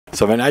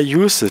So when I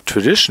use the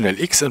traditional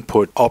X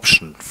input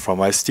option from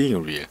my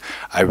steering wheel,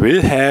 I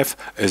will have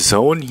a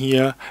zone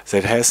here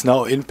that has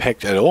no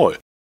impact at all.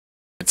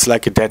 It's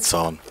like a dead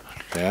zone.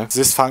 Yeah?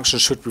 This function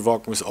should be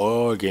working with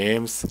all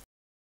games.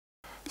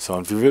 So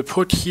and we will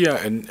put here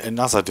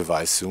another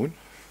device soon.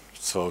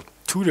 So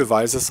two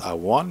devices are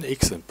one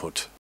X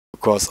input.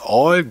 Because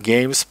all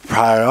games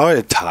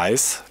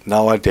prioritize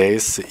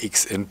nowadays the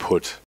X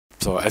input.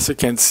 So as you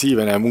can see,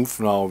 when I move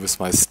now with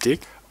my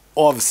stick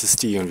or with the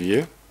steering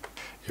wheel,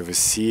 you will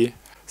see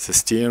the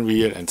steering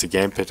wheel and the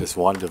gamepad is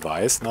one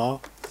device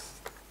now.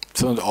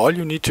 So and all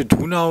you need to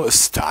do now is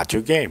start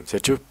your game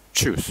that you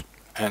choose.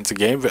 And the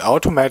game will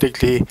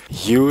automatically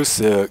use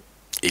the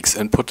X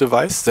input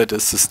device, that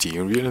is the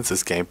steering wheel and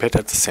this gamepad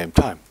at the same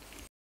time.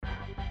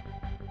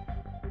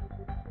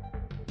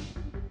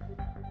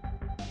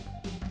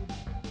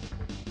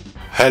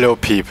 Hello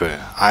people,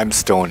 I'm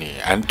Stony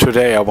and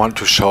today I want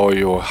to show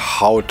you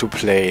how to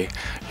play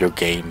your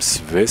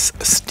games with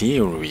a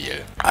steering wheel.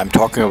 I'm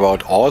talking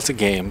about all the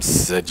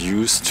games that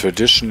use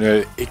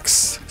traditional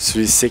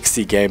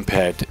X360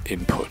 gamepad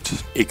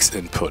input, X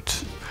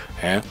input.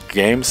 Yeah?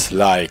 Games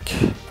like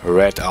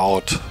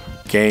Redout,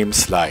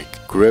 games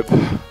like Grip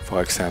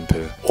for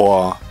example,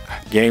 or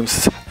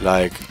games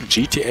like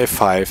GTA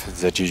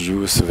 5 that you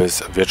use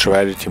with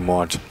virtuality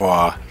mod,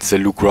 or the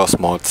Luke Ross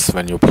mods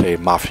when you play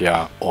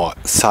Mafia or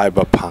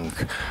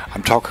Cyberpunk.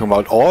 I'm talking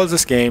about all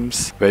these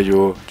games where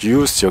you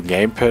use your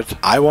gamepad.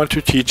 I want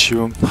to teach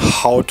you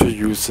how to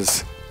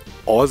use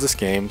all these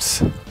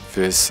games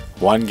with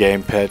one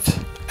gamepad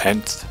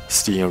and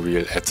steering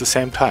wheel at the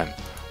same time.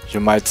 You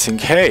might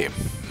think, hey,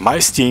 my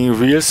steering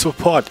wheel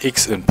support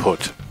X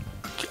input.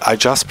 I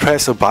just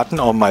press a button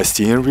on my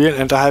steering wheel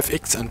and I have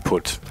X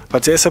input.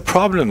 But there's a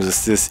problem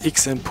with this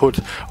X input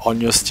on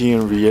your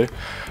steering wheel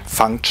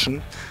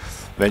function.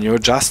 When you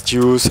just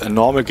use a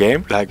normal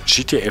game like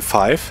GTA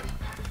 5,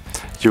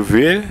 you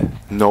will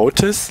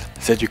notice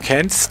that you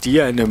can't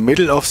steer in the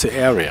middle of the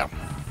area.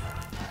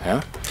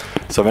 Yeah?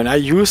 So when I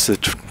use the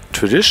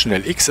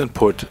traditional X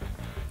input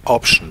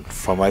option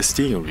from my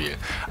steering wheel,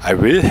 I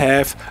will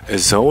have a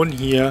zone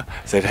here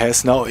that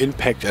has no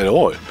impact at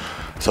all.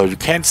 So you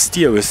can't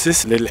steer with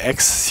this little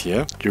axis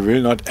here, you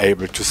will not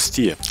able to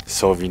steer.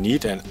 So we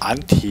need an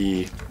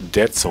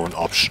anti-deadzone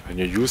option. When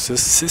you use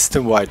this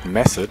system-wide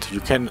method, you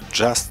can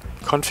just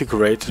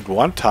configure it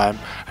one time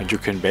and you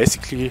can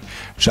basically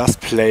just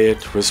play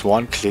it with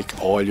one click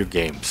all your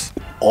games.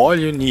 All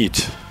you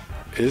need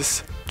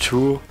is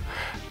two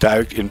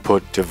direct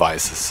input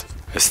devices.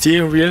 A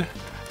steering wheel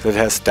that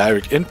has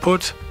direct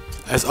input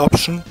as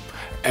option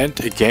and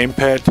a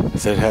gamepad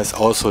that has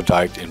also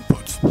direct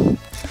input.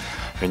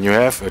 When you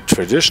have a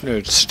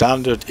traditional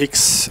standard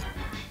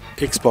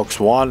Xbox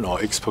One or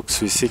Xbox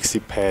 360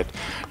 pad,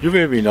 you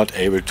will be not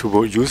able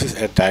to use it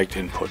at direct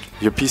input.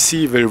 Your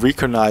PC will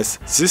recognize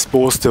these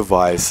both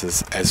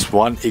devices as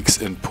one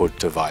X input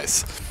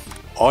device.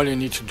 All you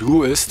need to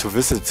do is to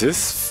visit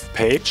this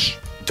page,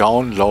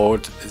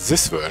 download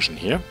this version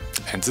here,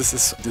 and this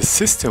is the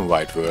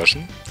system-wide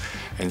version.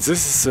 And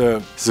this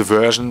is the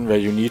version where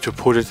you need to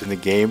put it in the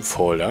game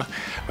folder,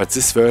 but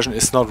this version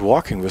is not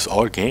working with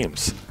all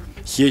games.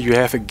 Here you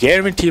have a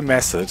guarantee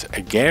method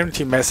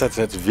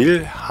that will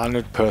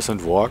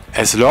 100% work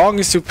as long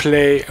as you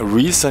play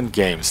recent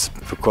games,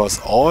 because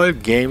all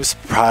games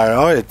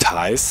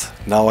prioritize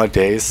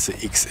nowadays the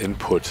X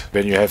input.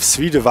 When you have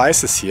three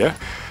devices here,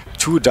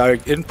 two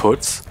direct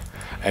inputs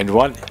and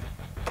one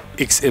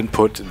X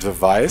input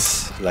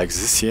device like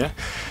this here,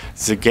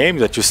 the game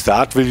that you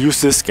start will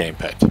use this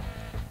gamepad.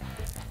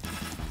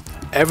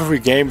 Every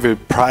game will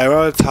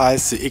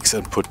prioritize the X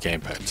input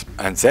gamepad,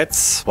 and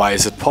that's why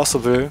is it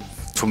possible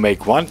to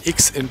make one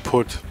X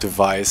input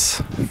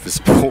device with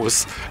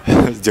both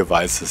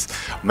devices.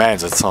 Man,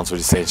 that sounds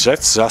really strange.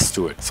 Let's just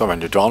do it. So when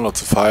you download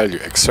the file, you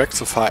extract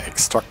the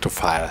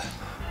file.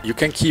 You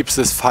can keep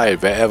this file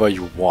wherever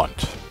you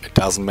want. It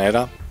doesn't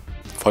matter.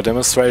 For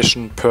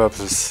demonstration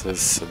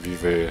purposes, we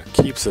will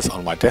keep this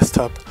on my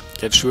desktop.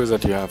 Get sure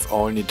that you have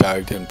only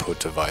direct input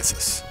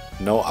devices.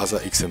 No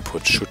other X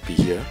input should be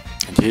here.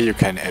 And here you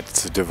can add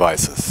the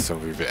devices. So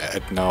we will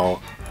add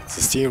now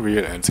the steering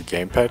wheel and the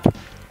gamepad.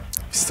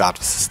 We start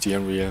with the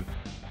steering wheel.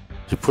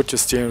 You put your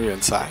steering wheel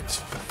inside.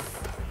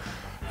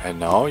 And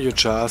now you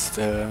just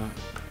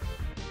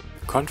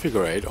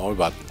configure all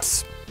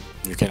buttons.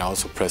 You can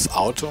also press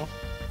auto,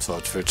 so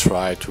it will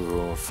try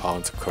to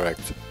find the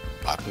correct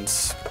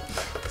buttons.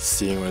 The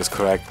steering wheel is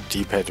correct,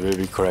 D-pad will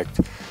be correct,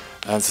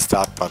 and the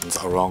start buttons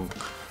are wrong.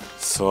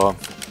 So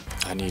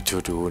I need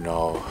to do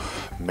now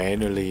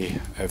manually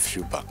a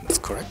few buttons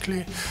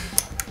correctly.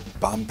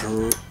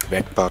 Bumper,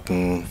 back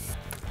button,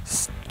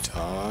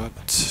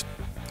 start.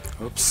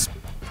 Oops.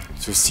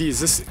 So see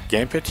this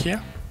gamepad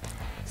here?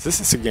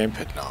 This is a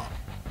gamepad now,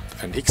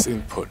 an X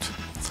input.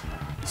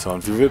 So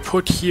and we will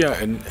put here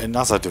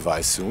another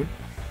device soon.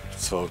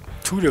 So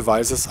two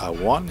devices are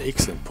one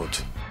X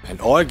input. And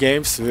all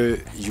games will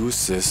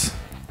use this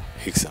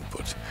X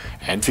input.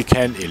 And we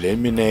can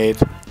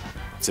eliminate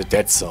the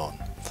dead zone.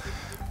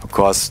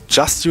 because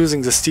just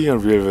using the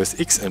steering wheel with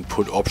X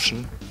input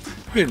option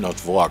will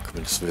not work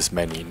with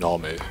many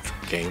normal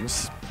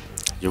games.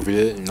 You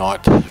will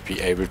not be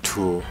able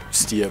to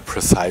steer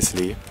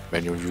precisely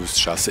when you use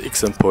just the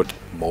X input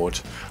mode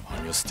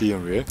on your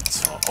steering wheel.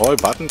 So all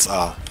buttons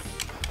are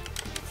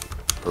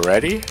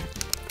ready,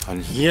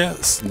 and here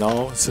is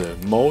now the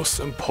most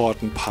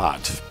important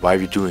part why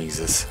we're doing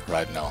this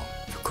right now.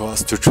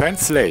 Because to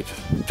translate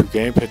to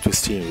gamepad to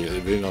steering wheel,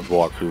 it will not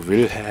work. You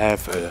will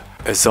have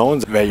a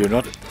zone where you'll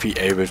not be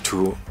able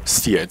to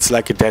steer. It's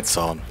like a dead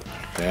zone.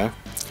 Yeah?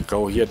 You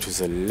go here to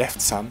the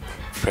left thumb,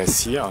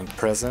 press here on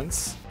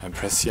presence, and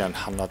press here on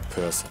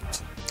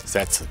 100%.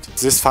 That's it.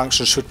 This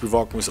function should be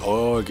working with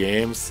all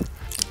games.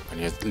 When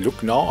you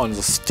look now on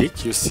the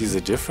stick, you see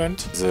the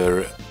difference.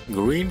 The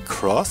green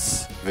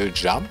cross will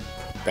jump.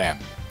 Bam.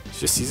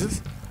 Did you see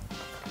this?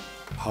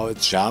 How it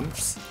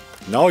jumps?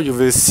 Now you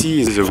will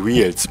see the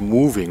wheels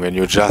moving when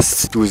you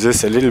just do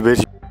this a little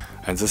bit.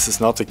 And this is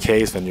not the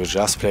case when you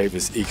just play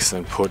with X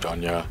input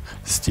on your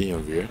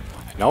steering wheel.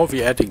 Now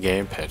we add a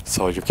gamepad,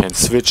 so you can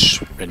switch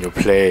when you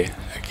play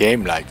a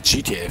game like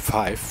GTA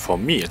 5. For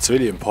me, it's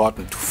really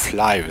important to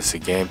fly with the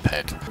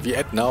gamepad. We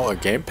add now a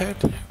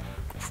gamepad.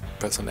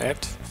 Press on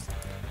add.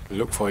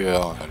 Look for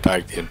your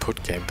direct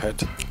input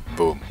gamepad.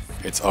 Boom.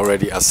 It's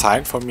already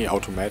assigned for me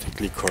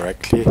automatically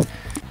correctly.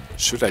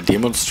 Should I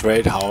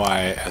demonstrate how I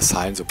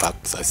assign the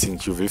buttons? I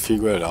think you will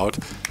figure it out.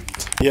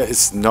 Here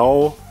is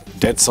no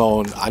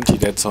deadzone,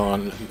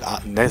 anti-deadzone,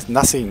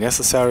 nothing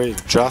necessary.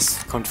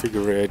 Just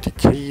configure the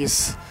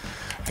keys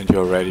and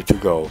you're ready to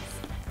go.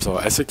 So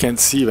as you can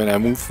see, when I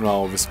move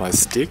now with my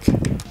stick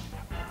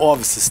or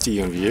with the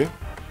steering wheel,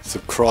 the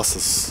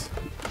crosses.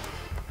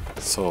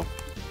 So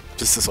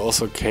this is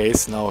also the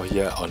case now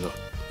here on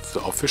the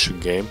official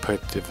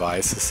gamepad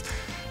devices.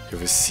 You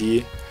will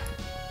see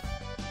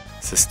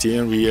the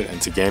steering wheel and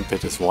the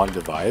gamepad is one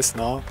device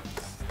now.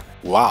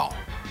 Wow,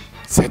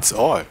 that's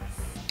all.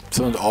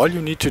 So and all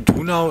you need to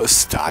do now is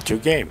start your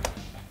game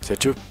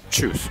that you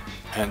choose.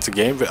 And the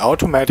game will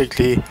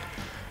automatically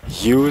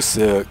use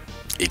the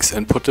X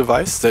input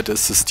device, that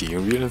is the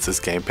steering wheel and this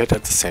gamepad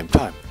at the same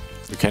time.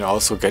 You can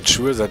also get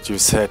sure that you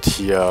set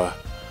here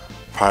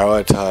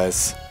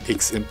prioritize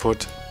X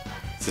input.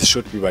 This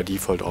should be by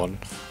default on.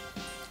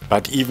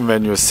 But even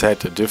when you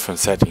set a different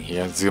setting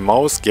here, the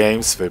most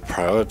games will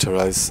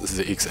prioritize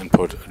the X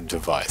input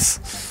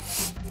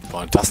device.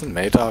 But it doesn't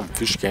matter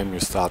which game you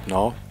start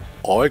now,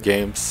 all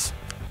games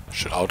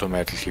should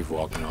automatically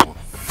work now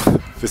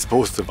with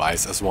both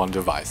devices as one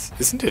device.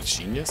 Isn't it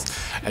genius?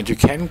 And you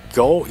can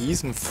go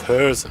even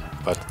further,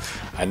 but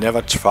I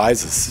never try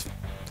this.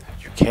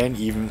 You can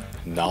even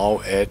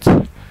now add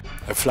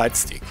a flight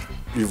stick.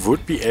 You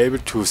would be able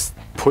to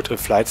put a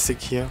flight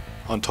stick here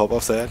on top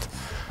of that,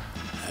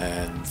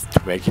 and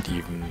to make it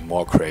even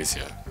more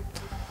crazier.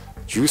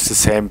 Use the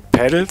same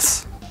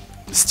pedals,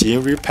 the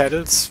steering wheel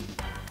pedals,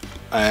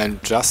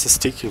 and just a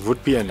stick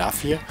would be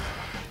enough here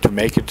to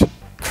make it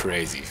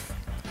crazy.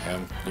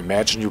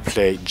 Imagine you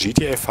play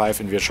GTA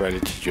 5 in virtual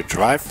reality, you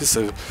drive with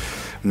a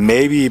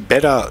maybe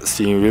better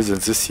steering wheel than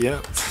this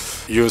here.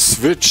 You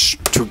switch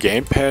to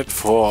gamepad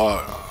for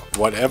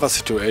whatever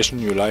situation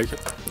you like.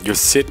 You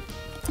sit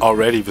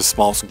already with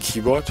mouse and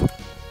keyboard,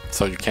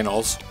 so you can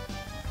also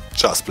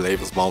just play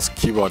with mouse and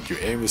keyboard. You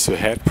aim with your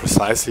head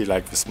precisely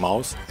like with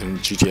mouse in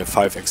GTA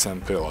 5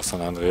 example or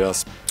San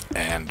Andreas.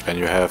 And when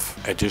you have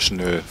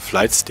additional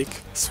flight stick,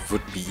 this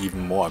would be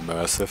even more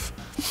immersive.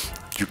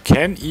 You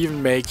can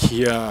even make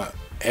here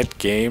add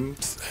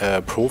games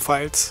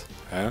profiles,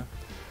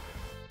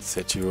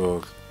 that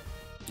you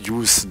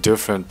use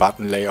different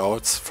button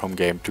layouts from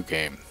game to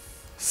game.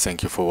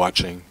 Thank you for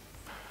watching.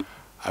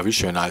 I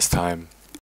wish you a nice time.